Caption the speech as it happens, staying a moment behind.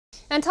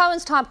And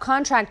Taiwan's top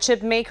contract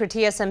chip maker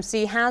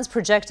TSMC has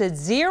projected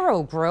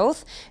zero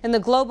growth in the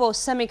global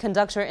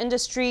semiconductor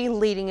industry,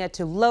 leading it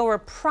to lower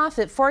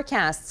profit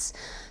forecasts.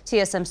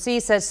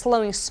 TSMC says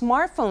slowing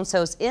smartphone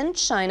sales in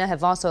China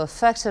have also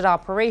affected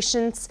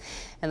operations,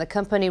 and the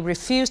company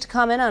refused to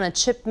comment on a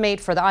chip made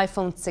for the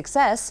iPhone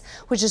 6s,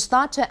 which is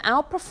thought to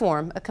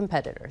outperform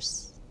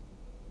competitors.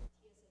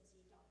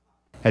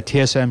 At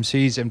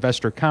TSMC's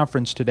investor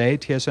conference today,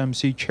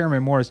 TSMC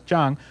Chairman Morris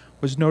Chang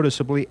was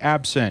noticeably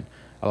absent,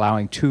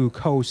 allowing two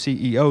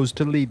co-CEOs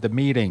to lead the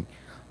meeting.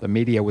 The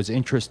media was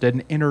interested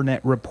in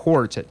internet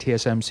reports that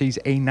TSMC's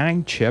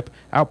A9 chip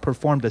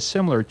outperformed a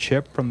similar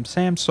chip from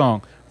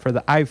Samsung for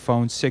the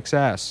iPhone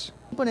 6s.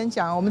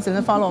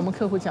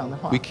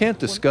 We can't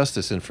discuss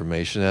this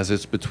information as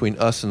it's between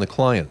us and the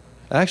client.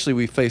 Actually,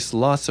 we face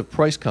lots of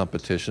price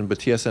competition, but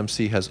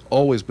TSMC has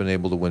always been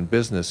able to win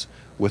business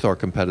with our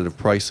competitive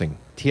pricing.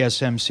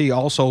 TSMC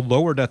also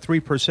lowered a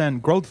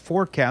 3% growth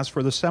forecast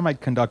for the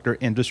semiconductor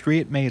industry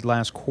it made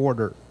last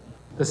quarter.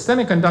 The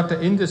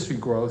semiconductor industry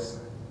growth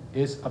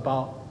is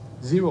about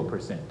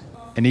 0%.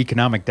 An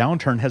economic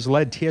downturn has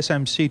led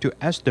TSMC to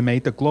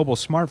estimate the global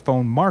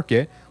smartphone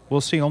market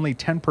will see only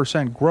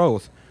 10%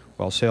 growth,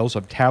 while sales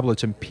of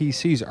tablets and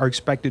PCs are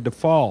expected to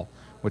fall,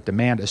 with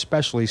demand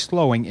especially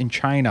slowing in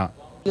China.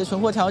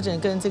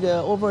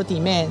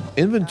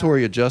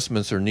 Inventory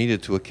adjustments are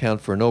needed to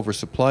account for an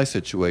oversupply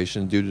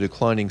situation due to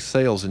declining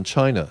sales in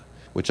China,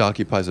 which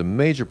occupies a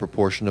major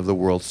proportion of the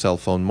world's cell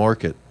phone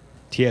market.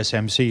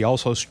 TSMC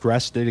also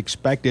stressed it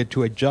expected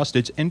to adjust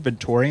its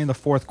inventory in the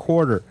fourth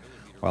quarter.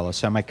 While the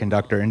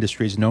semiconductor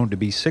industry is known to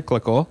be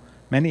cyclical,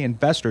 many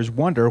investors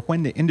wonder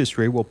when the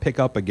industry will pick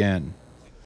up again.